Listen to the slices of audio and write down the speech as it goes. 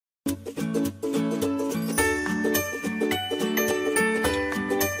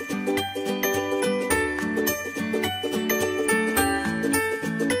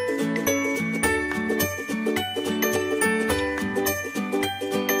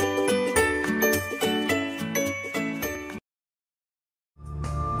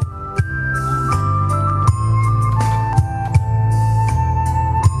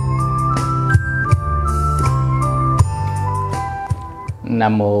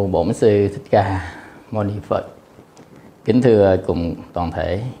Nam mô Bổn Sư Thích Ca Mâu Ni Phật. Kính thưa cùng toàn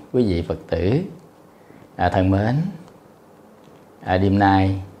thể quý vị Phật tử thân mến, đêm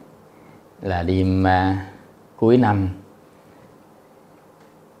nay là đêm cuối năm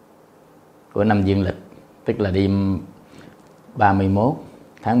của năm dương lịch, tức là đêm 31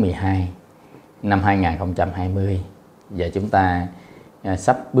 tháng 12 năm 2020, và chúng ta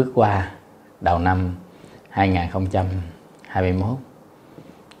sắp bước qua đầu năm 2021.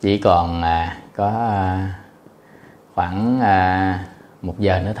 Chỉ còn có khoảng 1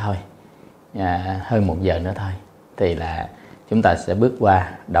 giờ nữa thôi, hơn 1 giờ nữa thôi thì là chúng ta sẽ bước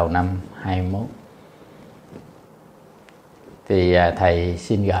qua đầu năm 21. Thì thầy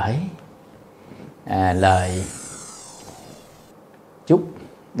xin gửi lời chúc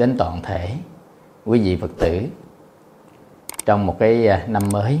đến toàn thể quý vị Phật tử trong một cái năm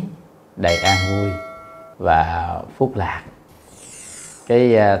mới đầy an vui và phúc lạc.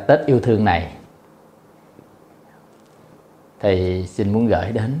 Cái Tết yêu thương này thầy xin muốn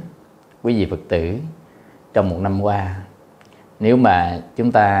gửi đến quý vị Phật tử trong một năm qua. Nếu mà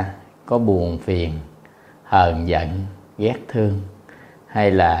chúng ta có buồn phiền, hờn giận, ghét thương,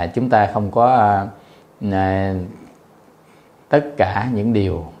 hay là chúng ta không có tất cả những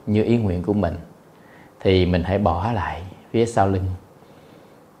điều như ý nguyện của mình, thì mình hãy bỏ lại phía sau lưng.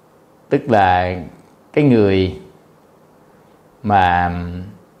 Tức là cái người mà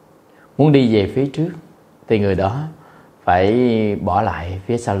muốn đi về phía trước thì người đó phải bỏ lại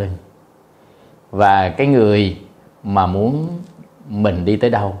phía sau lưng. Và cái người mà muốn mình đi tới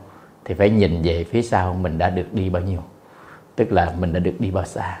đâu thì phải nhìn về phía sau mình đã được đi bao nhiêu, tức là mình đã được đi bao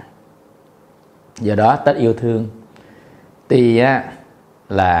xa. Do đó Tết yêu thương tuy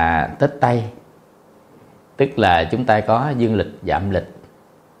là Tết Tây, tức là chúng ta có dương lịch và âm lịch.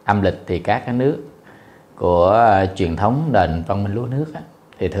 Âm lịch thì các cái nước của truyền thống nền văn minh lúa nước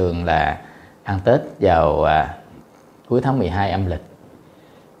thì thường là ăn Tết vào cuối tháng 12 âm lịch.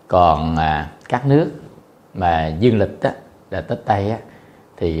 Còn các nước mà dương lịch là Tết Tây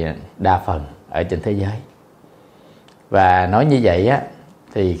thì đa phần ở trên thế giới. Và nói như vậy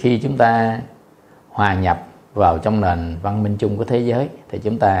thì khi chúng ta hòa nhập vào trong nền văn minh chung của thế giới thì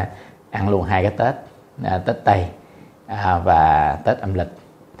chúng ta ăn luôn hai cái Tết, Tết Tây và Tết âm lịch.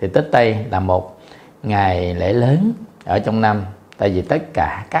 Thì Tết Tây là một ngày lễ lớn ở trong năm, tại vì tất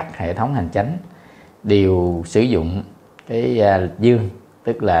cả các hệ thống hành chánh đều sử dụng cái lịch dương,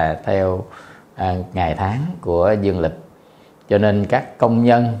 tức là theo ngày tháng của dương lịch. Cho nên các công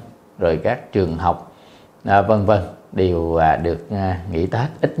nhân rồi các trường học vân vân đều được nghỉ Tết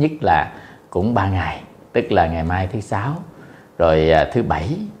ít nhất là cũng 3 ngày, tức là ngày mai thứ Sáu, rồi thứ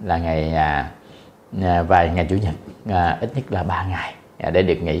Bảy là ngày và ngày Chủ nhật, ít nhất là 3 ngày để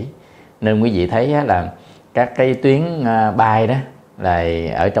được nghỉ. Nên quý vị thấy là các cái tuyến bay đó là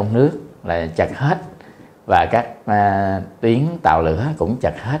ở trong nước là chật hết, và các tuyến tàu lửa cũng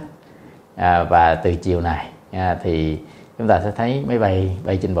chật hết. Và từ chiều này thì chúng ta sẽ thấy máy bay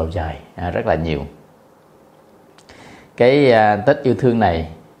bay trên bầu trời rất là nhiều. Cái Tết yêu thương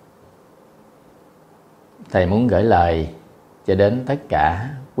này thầy muốn gửi lời cho đến tất cả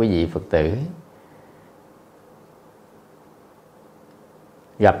quý vị Phật tử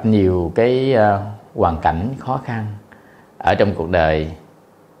gặp nhiều cái hoàn cảnh khó khăn ở trong cuộc đời,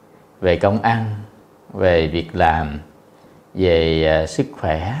 về công ăn, về việc làm, về sức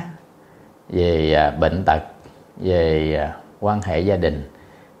khỏe, về bệnh tật, về quan hệ gia đình,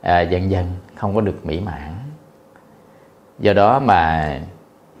 vân vân, không có được mỹ mãn. Do đó mà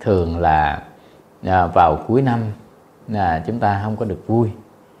thường là vào cuối năm chúng ta không có được vui.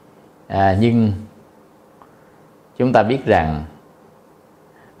 Nhưng chúng ta biết rằng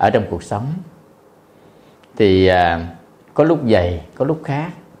ở trong cuộc sống thì có lúc vậy, có lúc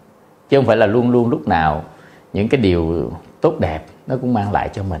khác, chứ không phải là luôn luôn lúc nào những cái điều tốt đẹp nó cũng mang lại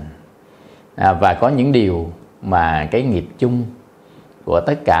cho mình. Và có những điều mà cái nghiệp chung của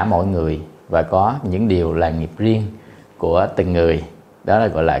tất cả mọi người, và có những điều là nghiệp riêng của từng người, đó là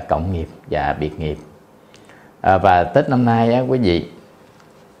gọi là cộng nghiệp và biệt nghiệp. Và Tết năm nay quý vị,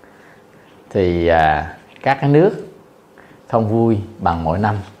 thì các cái nước không vui bằng mỗi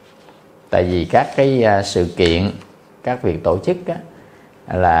năm, tại vì các cái sự kiện, các việc tổ chức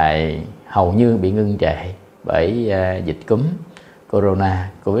là hầu như bị ngưng trệ bởi dịch cúm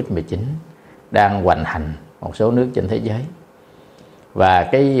corona Covid-19 đang hoành hành một số nước trên thế giới. Và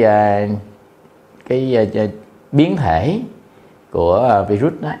cái biến thể của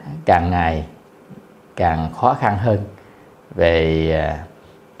virus đó càng ngày càng khó khăn hơn về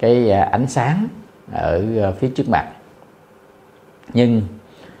cái ánh sáng ở phía trước mặt. Nhưng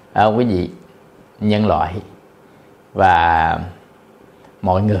quý vị, nhân loại và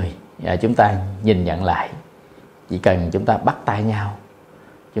mọi người chúng ta nhìn nhận lại, chỉ cần chúng ta bắt tay nhau,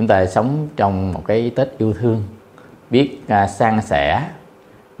 chúng ta sống trong một cái Tết yêu thương, biết san sẻ,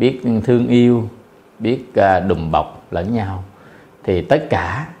 biết thương yêu, biết đùm bọc lẫn nhau, thì tất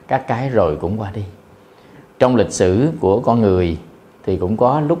cả các cái rồi cũng qua đi. Trong lịch sử của con người thì cũng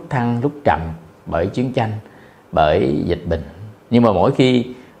có lúc thăng lúc trầm, bởi chiến tranh, bởi dịch bệnh. Nhưng mà mỗi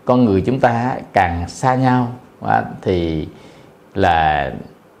khi con người chúng ta càng xa nhau thì là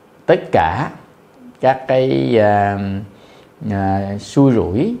tất cả các cái xui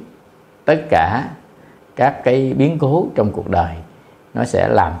rủi, tất cả các cái biến cố trong cuộc đời nó sẽ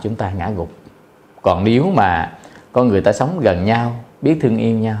làm chúng ta ngã gục. Còn nếu mà con người ta sống gần nhau, biết thương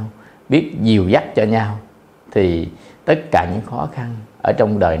yêu nhau, biết dìu dắt cho nhau, thì tất cả những khó khăn ở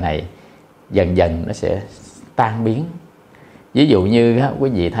trong đời này dần dần nó sẽ tan biến. Ví dụ như quý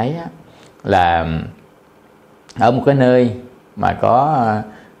vị thấy là ở một cái nơi mà có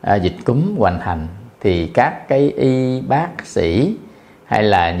dịch cúm hoành hành, thì các cái y bác sĩ hay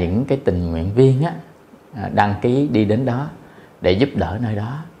là những cái tình nguyện viên đăng ký đi đến đó để giúp đỡ nơi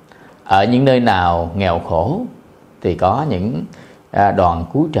đó. Ở những nơi nào nghèo khổ thì có những đoàn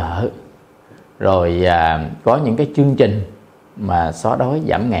cứu trợ, rồi có những cái chương trình mà xóa đói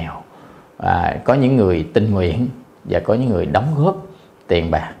giảm nghèo, có những người tình nguyện và có những người đóng góp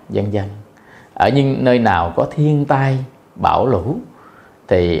tiền bạc vân vân. Ở những nơi nào có thiên tai bão lũ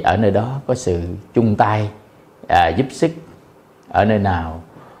thì ở nơi đó có sự chung tay giúp sức. Ở nơi nào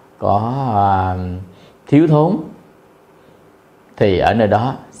có thiếu thốn thì ở nơi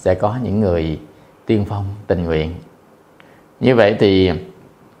đó sẽ có những người tiên phong tình nguyện. Như vậy thì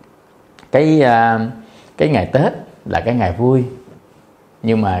cái ngày Tết là cái ngày vui,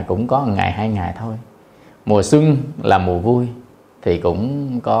 nhưng mà cũng có ngày 2 ngày thôi. Mùa xuân là mùa vui thì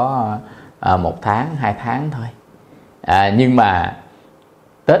cũng có 1 tháng 2 tháng thôi. Nhưng mà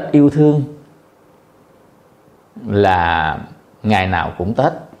Tết yêu thương là ngày nào cũng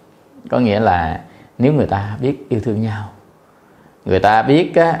Tết. Có nghĩa là nếu người ta biết yêu thương nhau, người ta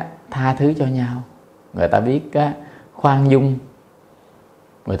biết tha thứ cho nhau, người ta biết khoan dung,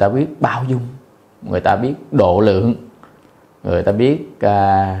 người ta biết bao dung, người ta biết độ lượng, người ta biết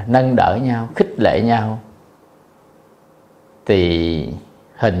nâng đỡ nhau, khích lệ nhau, thì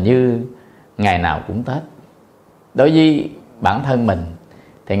hình như ngày nào cũng Tết. Đối với bản thân mình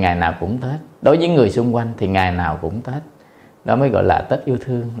thì ngày nào cũng Tết, đối với người xung quanh thì ngày nào cũng Tết. Đó mới gọi là Tết yêu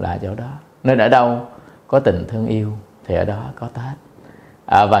thương, là ở chỗ đó. Nên ở đâu có tình thương yêu thì ở đó có Tết.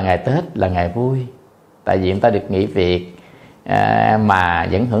 Và ngày Tết là ngày vui, tại vì chúng ta được nghỉ việc mà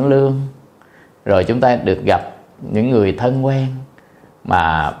vẫn hưởng lương, rồi chúng ta được gặp những người thân quen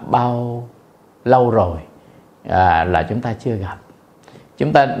mà bao lâu rồi là chúng ta chưa gặp.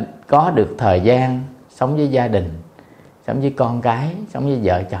 Chúng ta có được thời gian sống với gia đình, sống với con cái, sống với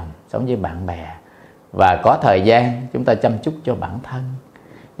vợ chồng, sống với bạn bè, và có thời gian chúng ta chăm chút cho bản thân.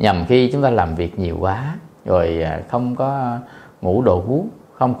 Nhằm khi chúng ta làm việc nhiều quá, rồi không có ngủ đủ,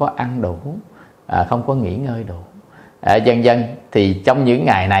 không có ăn đủ, không có nghỉ ngơi đủ, dần dần thì trong những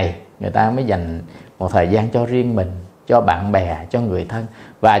ngày này người ta mới dành một thời gian cho riêng mình, cho bạn bè, cho người thân,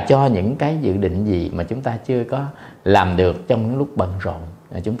 và cho những cái dự định gì mà chúng ta chưa có làm được trong những lúc bận rộn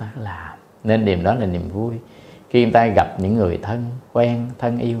chúng ta làm. Nên niềm đó là niềm vui khi chúng ta gặp những người thân quen,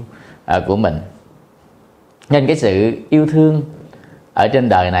 thân yêu của mình. Nên cái sự yêu thương ở trên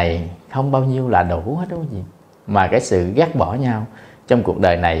đời này không bao nhiêu là đủ hết, đúng không gì? Mà cái sự ghét bỏ nhau trong cuộc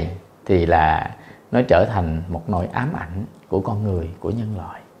đời này thì là nó trở thành một nỗi ám ảnh của con người, của nhân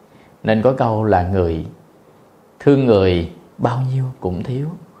loại. Nên có câu là người thương người bao nhiêu cũng thiếu,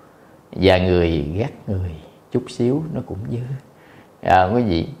 và người ghét người chút xíu nó cũng dư. Quý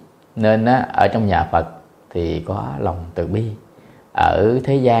vị, nên ở trong nhà Phật thì có lòng từ bi, ở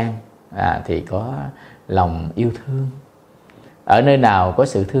thế gian thì có lòng yêu thương. Ở nơi nào có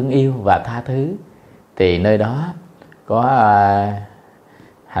sự thương yêu và tha thứ thì nơi đó có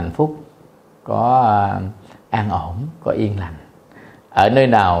hạnh phúc, có an ổn, có yên lành. Ở nơi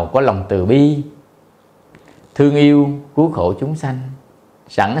nào có lòng từ bi, thương yêu, cứu khổ chúng sanh,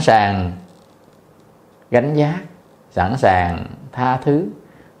 sẵn sàng gánh vác, sẵn sàng tha thứ,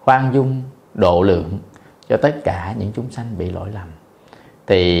 khoan dung, độ lượng cho tất cả những chúng sanh bị lỗi lầm,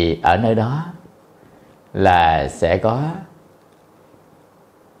 thì ở nơi đó là sẽ có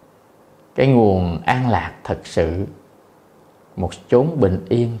cái nguồn an lạc thật sự, một chốn bình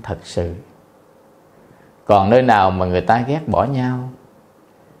yên thật sự. Còn nơi nào mà người ta ghét bỏ nhau,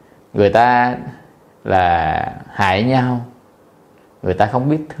 người ta là hại nhau, người ta không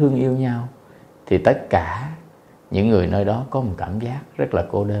biết thương yêu nhau, thì tất cả những người nơi đó có một cảm giác rất là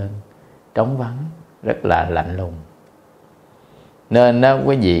cô đơn, trống vắng, rất là lạnh lùng. Nên đó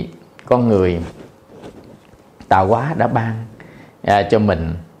quý vị, con người tạo hóa đã ban cho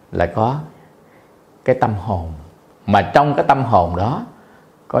mình là có cái tâm hồn, mà trong cái tâm hồn đó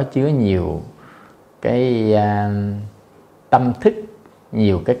có chứa nhiều cái tâm thức,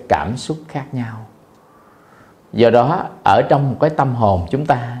 nhiều cái cảm xúc khác nhau. Do đó ở trong một cái tâm hồn chúng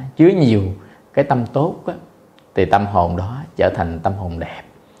ta chứa nhiều cái tâm tốt á, thì tâm hồn đó trở thành tâm hồn đẹp.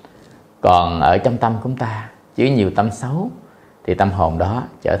 Còn ở trong tâm chúng ta chứa nhiều tâm xấu thì tâm hồn đó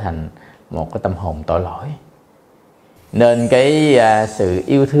trở thành một cái tâm hồn tội lỗi. Nên cái sự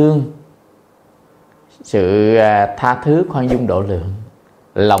yêu thương, sự tha thứ, khoan dung, độ lượng,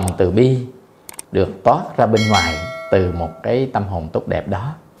 lòng từ bi được toát ra bên ngoài từ một cái tâm hồn tốt đẹp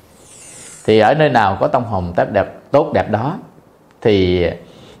đó. Thì ở nơi nào có tâm hồn tốt đẹp đó thì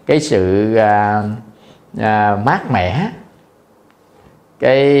cái sự mát mẻ,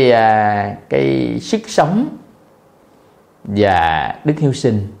 cái sức sống và đức hy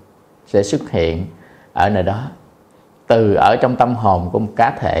sinh sẽ xuất hiện ở nơi đó, từ ở trong tâm hồn của một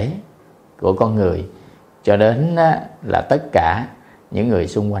cá thể của con người cho đến là tất cả những người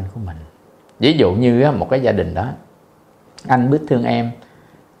xung quanh của mình. Ví dụ như một cái gia đình đó, anh biết thương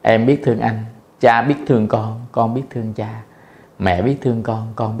em biết thương anh, cha biết thương con biết thương cha, mẹ biết thương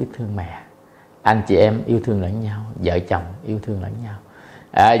con biết thương mẹ, anh chị em yêu thương lẫn nhau, vợ chồng yêu thương lẫn nhau,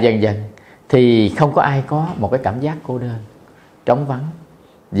 dần dần thì không có ai có một cái cảm giác cô đơn, trống vắng,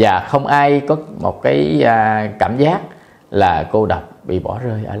 và không ai có một cái cảm giác là cô độc, bị bỏ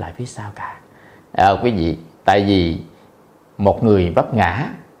rơi ở lại phía sau cả. Quý vị, tại vì một người vấp ngã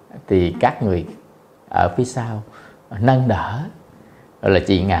thì các người ở phía sau nâng đỡ, gọi là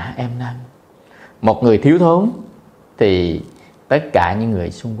chị ngã em nâng. Một người thiếu thốn thì tất cả những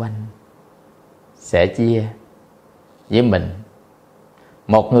người xung quanh sẽ chia với mình.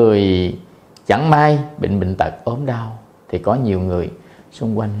 Một người chẳng may bệnh tật ốm đau thì có nhiều người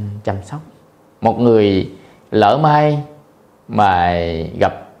xung quanh chăm sóc. Một người lỡ may mà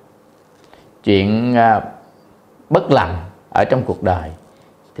gặp chuyện bất lành ở trong cuộc đời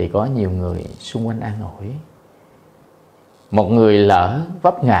thì có nhiều người xung quanh an ủi. Một người lỡ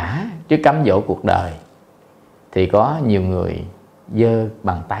vấp ngã trước cám dỗ cuộc đời thì có nhiều người giơ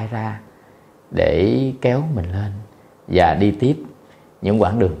bàn tay ra để kéo mình lên và đi tiếp những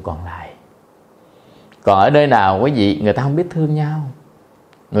quãng đường còn lại. Còn ở nơi nào quý vị, người ta không biết thương nhau,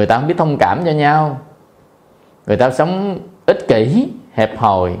 người ta không biết thông cảm cho nhau, người ta sống ích kỷ, hẹp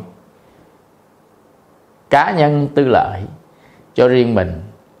hòi, cá nhân tư lợi cho riêng mình,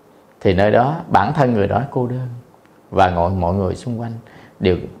 thì nơi đó bản thân người đó cô đơn, và mọi người xung quanh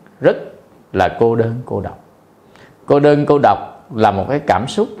đều rất là cô đơn, cô độc. Cô đơn, cô độc là một cái cảm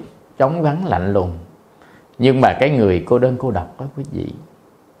xúc trống vắng, lạnh lùng. Nhưng mà cái người cô đơn, cô độc đó quý vị,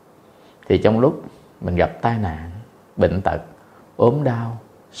 thì trong lúc mình gặp tai nạn, bệnh tật, ốm đau,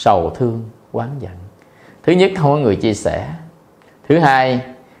 sầu thương, oán giận, thứ nhất không có người chia sẻ, thứ hai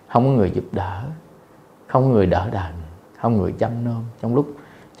không có người giúp đỡ, không có người đỡ đần, không có người chăm nom trong lúc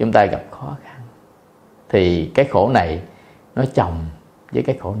chúng ta gặp khó khăn, thì cái khổ này nó chồng với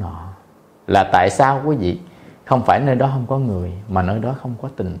cái khổ nọ. Là tại sao quý vị? Không phải nơi đó không có người, mà nơi đó không có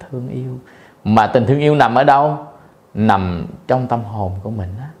tình thương yêu. Mà tình thương yêu nằm ở đâu? Nằm trong tâm hồn của mình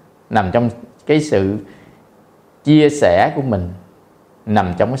á, nằm trong cái sự chia sẻ của mình,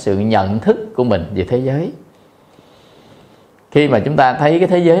 nằm trong cái sự nhận thức của mình về thế giới. Khi mà chúng ta thấy cái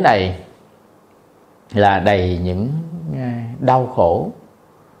thế giới này là đầy những đau khổ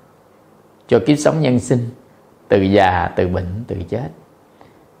cho kiếp sống nhân sinh, từ già, từ bệnh, từ chết,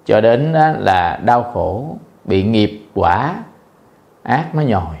 cho đến là đau khổ bị nghiệp quả ác nó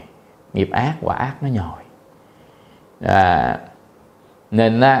nhồi, nghiệp ác quả ác nó nhồi.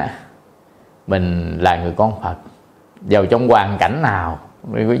 Nên mình là người con Phật, dầu trong hoàn cảnh nào,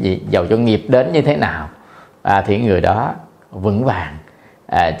 quý vị, dầu cho nghiệp đến như thế nào, thì người đó vững vàng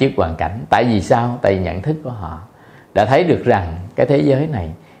trước hoàn cảnh. Tại vì sao? Tại vì nhận thức của họ đã thấy được rằng cái thế giới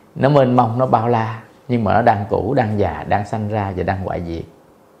này nó mênh mông, nó bao la, nhưng mà nó đang cũ, đang già, đang sanh ra và đang hoại diệt.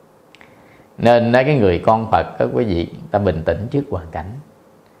 Nên cái người con Phật đó quý vị, ta bình tĩnh trước hoàn cảnh.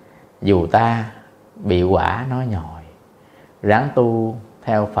 Dù ta bị quả nó nhồi, ráng tu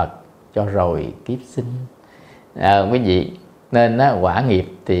theo Phật cho rồi kiếp sinh. Quý vị, nên quả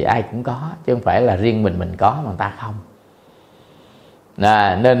nghiệp thì ai cũng có, chứ không phải là riêng mình có mà người ta không.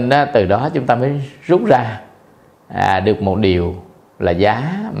 Nên từ đó chúng ta mới rút ra được một điều là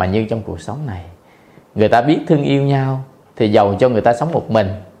giá mà như trong cuộc sống này, người ta biết thương yêu nhau thì dầu cho người ta sống một mình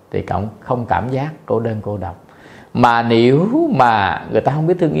thì không cảm giác cô đơn, cô độc. Mà nếu mà người ta không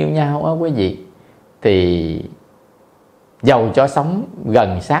biết thương yêu nhau á quý vị, thì dầu cho sống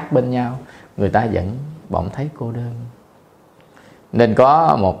gần sát bên nhau, người ta vẫn bỗng thấy cô đơn. Nên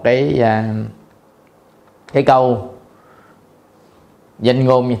có một cái câu danh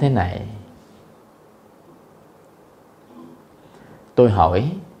ngôn như thế này: tôi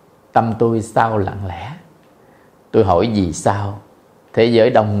hỏi tâm tôi sao lặng lẽ, tôi hỏi vì sao thế giới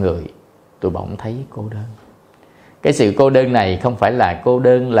đông người tôi bỗng thấy cô đơn. Cái sự cô đơn này không phải là cô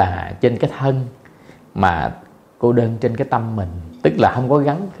đơn là trên cái thân, mà cô đơn trên cái tâm mình. Tức là không có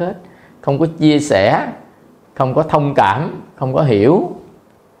gắn kết, không có chia sẻ, không có thông cảm, không có hiểu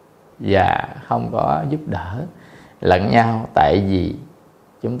và không có giúp đỡ lẫn nhau. Tại vì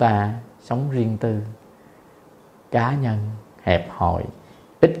chúng ta sống riêng tư, cá nhân, hẹp hòi,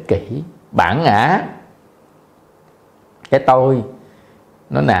 ích kỷ, bản ngã. Cái tôi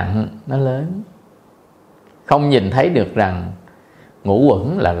nó nặng, nó lớn, không nhìn thấy được rằng ngũ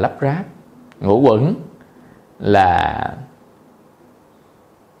uẩn là lắp ráp, ngũ uẩn là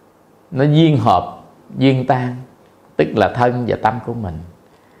nó duyên hợp duyên tan, tức là thân và tâm của mình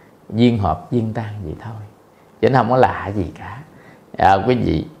duyên hợp duyên tan vậy thôi, chứ nó không có lạ gì cả. Quý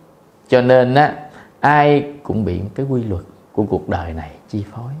vị, cho nên á, ai cũng bị cái quy luật của cuộc đời này chi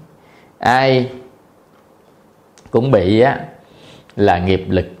phối, ai cũng bị á là nghiệp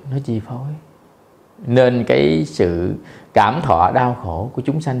lực nó chi phối. Nên cái sự cảm thọ đau khổ của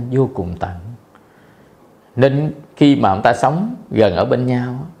chúng sanh vô cùng tận. Nên khi mà chúng ta sống gần ở bên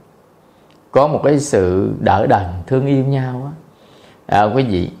nhau, có một cái sự đỡ đần thương yêu nhau quý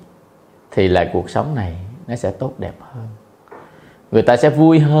vị, thì là cuộc sống này nó sẽ tốt đẹp hơn. Người ta sẽ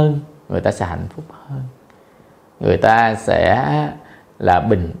vui hơn, người ta sẽ hạnh phúc hơn, người ta sẽ là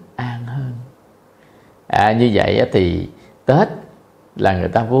bình an hơn. Như vậy thì Tết là người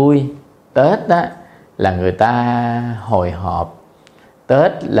ta vui, Tết đó là người ta hồi hộp,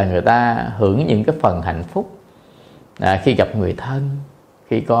 Tết là người ta hưởng những cái phần hạnh phúc khi gặp người thân,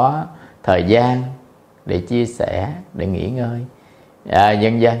 khi có thời gian để chia sẻ, để nghỉ ngơi,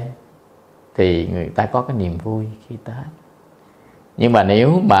 vân vân, thì người ta có cái niềm vui khi Tết. Nhưng mà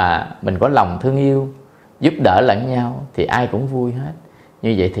nếu mà mình có lòng thương yêu, giúp đỡ lẫn nhau thì ai cũng vui hết.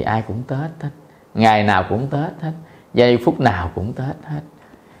 Như vậy thì ai cũng Tết hết, ngày nào cũng Tết hết, giây phút nào cũng Tết hết.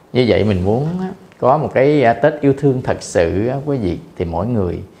 Như vậy mình muốn có một cái Tết yêu thương thật sự quý vị, thì mỗi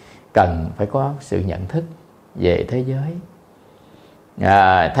người cần phải có sự nhận thức về thế giới.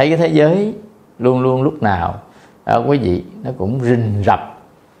 Thấy cái thế giới luôn luôn lúc nào quý vị nó cũng rình rập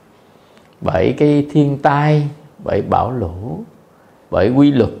bởi cái thiên tai, bởi bão lũ, bởi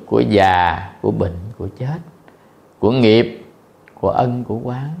quy luật của già, của bệnh, của chết, của nghiệp, của ân, của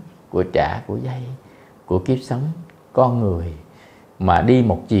oán, của trả, của dây, của kiếp sống con người mà đi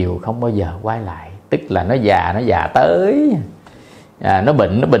một chiều không bao giờ quay lại. Tức là nó già tới, nó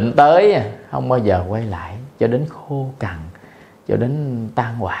bệnh tới, không bao giờ quay lại, cho đến khô cằn, cho đến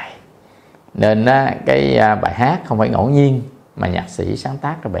tan hoại. Nên cái bài hát không phải ngẫu nhiên mà nhạc sĩ sáng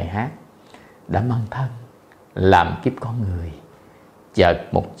tác ra bài hát đã mang thân làm kiếp con người, chợt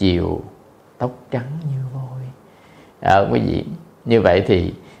một chiều tóc trắng như vôi. Quý vị, như vậy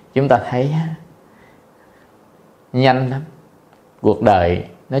thì chúng ta thấy nhanh lắm, cuộc đời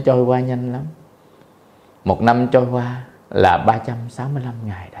nó trôi qua nhanh lắm. Một năm trôi qua là 365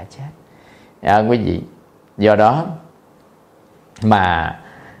 ngày đã chết. Quý vị, do đó mà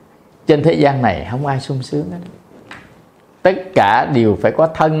trên thế gian này không ai sung sướng hết. Tất cả đều phải có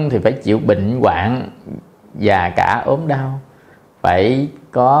thân thì phải chịu bệnh hoạn, già cả ốm đau, phải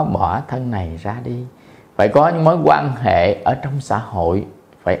có bỏ thân này ra đi, phải có những mối quan hệ ở trong xã hội,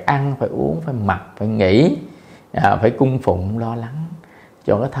 phải ăn, phải uống, phải mặc, phải nghỉ, phải cung phụng lo lắng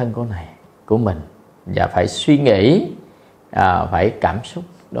cho cái thân của mình, và phải suy nghĩ, phải cảm xúc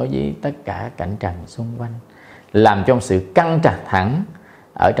đối với tất cả cảnh trần xung quanh, làm cho một sự căng thẳng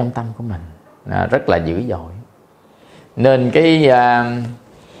ở trong tâm của mình rất là dữ dội. Nên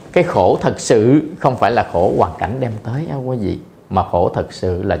cái khổ thật sự không phải là khổ hoàn cảnh đem tới quý vị, mà khổ thật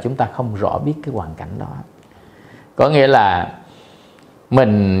sự là chúng ta không rõ biết cái hoàn cảnh đó. Có nghĩa là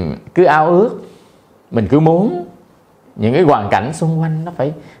mình cứ ao ước, mình cứ muốn những cái hoàn cảnh xung quanh nó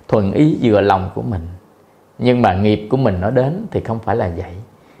phải thuận ý vừa lòng của mình. Nhưng mà nghiệp của mình nó đến thì không phải là vậy.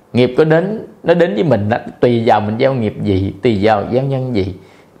 Nghiệp có đến, nó đến với mình đó, tùy vào mình gieo nghiệp gì, tùy vào gieo nhân gì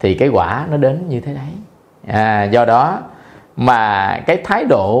thì cái quả nó đến như thế đấy. Do đó mà cái thái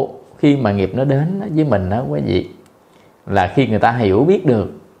độ khi mà nghiệp nó đến với mình đó quý vị, là khi người ta hiểu biết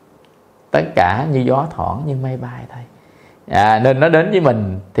được tất cả như gió thoảng, như mây bay thôi. Nên nó đến với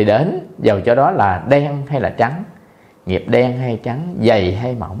mình thì đến, dầu cho đó là đen hay là trắng, nghiệp đen hay trắng, dày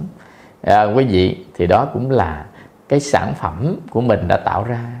hay mỏng, quý vị, thì đó cũng là cái sản phẩm của mình đã tạo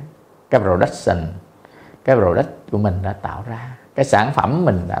ra, cái production, cái product của mình đã tạo ra, cái sản phẩm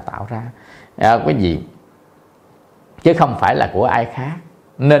mình đã tạo ra. Quý vị, chứ không phải là của ai khác.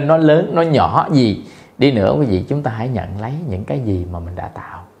 Nên nó lớn, nó nhỏ gì đi nữa quý vị, chúng ta hãy nhận lấy những cái gì mà mình đã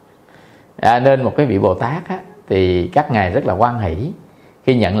tạo. Nên một cái vị Bồ Tát á, thì các ngài rất là hoan hỷ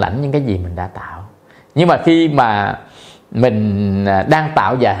khi nhận lãnh những cái gì mình đã tạo. Nhưng mà khi mà mình đang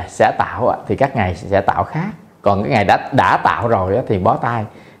tạo và sẽ tạo á, thì các ngài sẽ tạo khác. Còn cái ngài đã tạo rồi á, thì bó tay,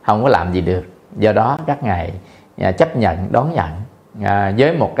 không có làm gì được. Do đó các ngài chấp nhận, đón nhận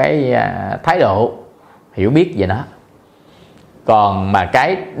với một cái thái độ hiểu biết về nó. Còn mà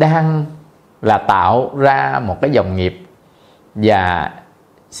cái đang là tạo ra một cái dòng nghiệp và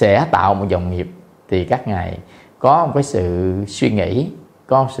sẽ tạo một dòng nghiệp, thì các ngài có một cái sự suy nghĩ,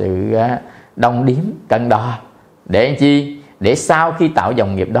 có sự đong đếm, cân đo, để làm chi? Để sau khi tạo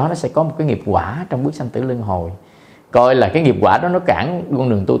dòng nghiệp đó, nó sẽ có một cái nghiệp quả trong bước sanh tử luân hồi. Coi là cái nghiệp quả đó nó cản con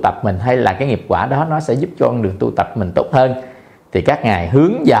đường tu tập mình, hay là cái nghiệp quả đó nó sẽ giúp cho con đường tu tập mình tốt hơn. Thì các ngài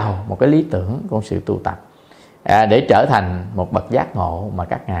hướng vào một cái lý tưởng của sự tu tập, để trở thành một bậc giác ngộ mà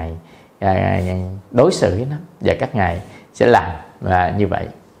các ngài đối xử với nó, và các ngài sẽ làm như vậy.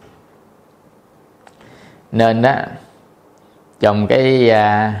 Nên đó, trong cái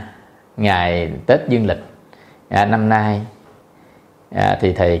ngày Tết Dương Lịch năm nay,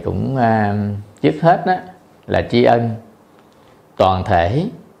 thì thầy cũng trước hết đó là tri ân toàn thể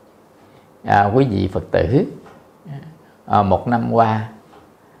quý vị Phật tử một năm qua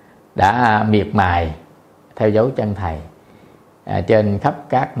đã miệt mài theo dấu chân thầy trên khắp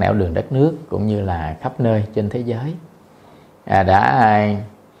các nẻo đường đất nước, cũng như là khắp nơi trên thế giới, đã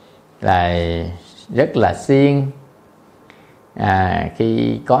là rất là siêng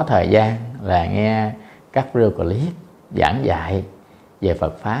khi có thời gian là nghe các video clip giảng dạy về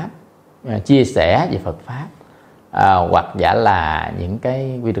Phật Pháp, chia sẻ về Phật Pháp, hoặc giả là những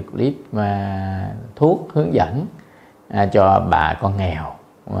cái video clip thuốc hướng dẫn cho bà con nghèo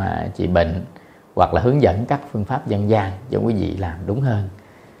trị bệnh, hoặc là hướng dẫn các phương pháp dân gian cho quý vị làm đúng hơn.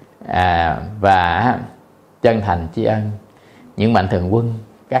 Và chân thành tri ân những mạnh thường quân,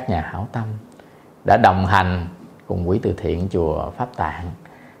 các nhà hảo tâm đã đồng hành cùng quỹ từ thiện chùa Pháp Tạng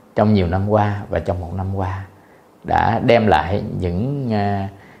trong nhiều năm qua, và trong một năm qua đã đem lại những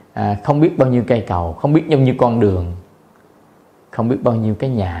không biết bao nhiêu cây cầu, không biết bao nhiêu con đường, không biết bao nhiêu cái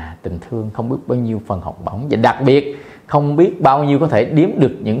nhà tình thương, không biết bao nhiêu phần học bổng, và đặc biệt không biết bao nhiêu có thể đếm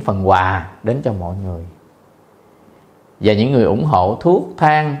được những phần quà đến cho mọi người. Và những người ủng hộ thuốc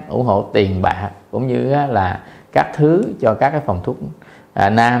thang, ủng hộ tiền bạc, cũng như là các thứ cho các cái phòng thuốc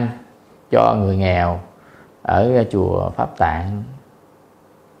nam cho người nghèo ở chùa Pháp Tạng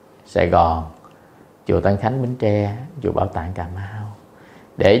Sài Gòn, chùa Tân Khánh Bến Tre, chùa Bảo Tàng Cà Mau,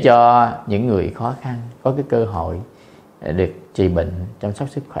 để cho những người khó khăn có cái cơ hội được trị bệnh, chăm sóc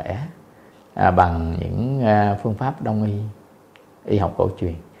sức khỏe bằng những phương pháp đông y, y học cổ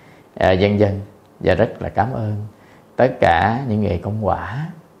truyền, vân vân. Và rất là cảm ơn tất cả những nghề công quả,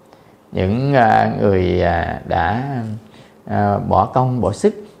 những người đã bỏ công bỏ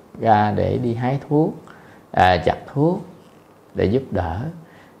sức ra để đi hái thuốc, chặt thuốc để giúp đỡ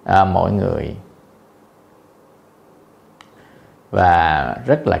mọi người. Và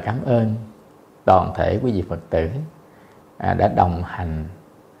rất là cảm ơn toàn thể quý vị Phật tử đã đồng hành,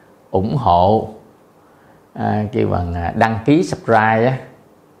 ủng hộ, kêu bằng đăng ký subscribe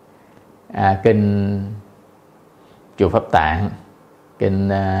kênh chùa Pháp Tạng, kênh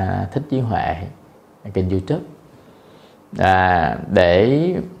Thích Trí Huệ, kênh YouTube, để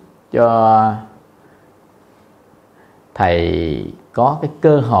cho thầy có cái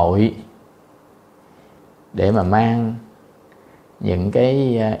cơ hội để mà mang những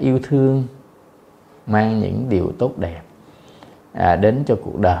cái yêu thương, mang những điều tốt đẹp đến cho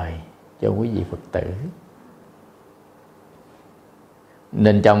cuộc đời, cho quý vị Phật tử.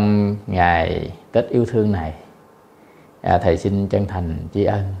 Nên trong ngày Tết yêu thương này, thầy xin chân thành tri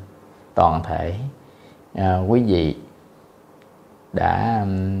ân toàn thể quý vị đã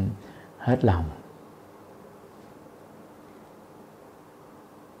hết lòng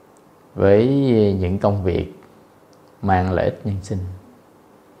với những công việc mang lợi ích nhân sinh.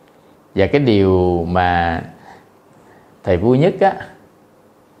 Và cái điều mà thầy vui nhất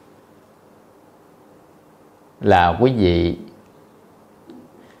là quý vị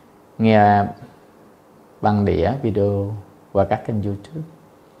nghe băng đĩa video qua các kênh YouTube,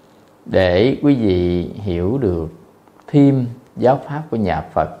 để quý vị hiểu được thêm giáo pháp của nhà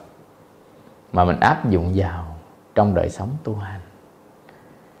Phật mà mình áp dụng vào trong đời sống tu hành.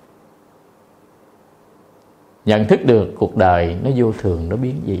 Nhận thức được cuộc đời nó vô thường, nó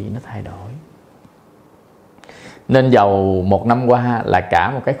biến dị, nó thay đổi. Nên dầu một năm qua là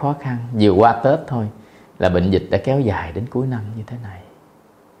cả một cái khó khăn, vừa qua Tết thôi là bệnh dịch đã kéo dài đến cuối năm như thế này.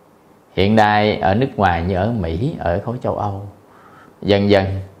 Hiện nay ở nước ngoài như ở Mỹ, ở khối châu Âu, dần dần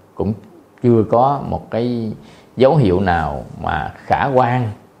cũng chưa có một cái dấu hiệu nào mà khả quan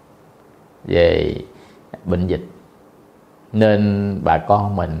về bệnh dịch, nên bà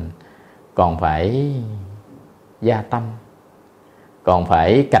con mình còn phải gia tâm, còn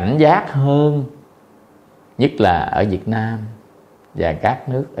phải cảnh giác hơn, nhất là ở Việt Nam và các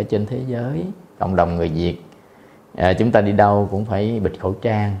nước ở trên thế giới. Cộng đồng người Việt, chúng ta đi đâu cũng phải bịt khẩu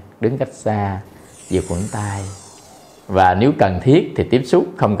trang, đứng cách xa, diệt khuẩn tay, và nếu cần thiết thì tiếp xúc,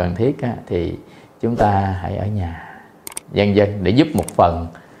 không cần thiết thì chúng ta hãy ở nhà, dần dần để giúp một phần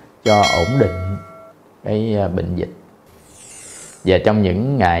cho ổn định cái bệnh dịch. Và trong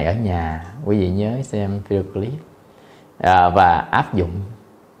những ngày ở nhà, quý vị nhớ xem video clip và áp dụng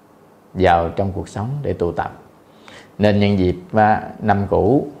vào trong cuộc sống để tụ tập. Nên nhân dịp năm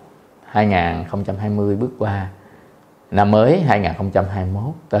cũ 2020 bước qua, năm mới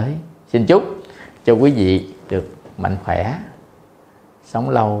 2021 tới, xin chúc cho quý vị được mạnh khỏe, sống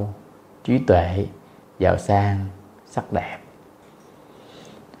lâu, trí tuệ, giàu sang, sắc đẹp,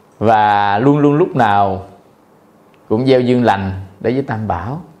 và luôn luôn lúc nào cũng gieo duyên lành đối với Tam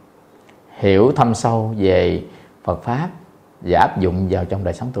Bảo, hiểu thâm sâu về Phật Pháp và áp dụng vào trong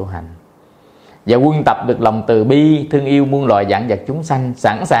đời sống tu hành, và quân tập được lòng từ bi, thương yêu muôn loài vạn vật chúng sanh,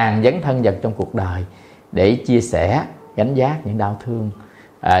 sẵn sàng dấn thân vào trong cuộc đời để chia sẻ, gánh vác những đau thương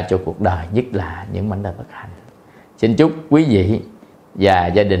cho cuộc đời, nhất là những mảnh đời bất hạnh. Xin chúc quý vị và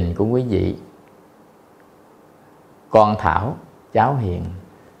gia đình của quý vị, con Thảo, cháu Hiền,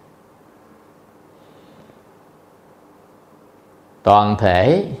 toàn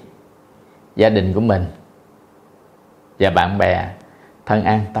thể gia đình của mình và bạn bè thân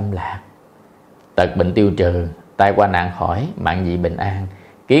an tâm lạc, tật bệnh tiêu trừ, tai qua nạn khỏi, mạng dị bình an,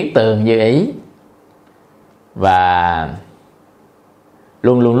 kiến tường như ý, và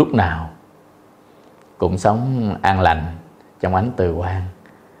luôn luôn lúc nào cũng sống an lành trong ánh từ quang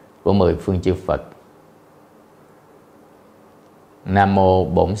của 10 phương chư Phật. Nam mô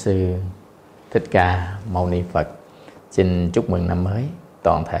Bổn Sư Thích Ca Mâu Ni Phật. Xin chúc mừng năm mới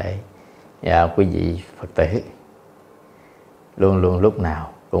toàn thể và quý vị Phật tử luôn luôn lúc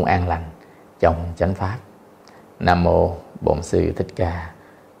nào cũng an lành trong chánh pháp. Nam mô Bổn Sư Thích Ca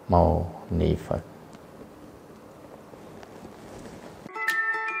Mâu Ni Phật.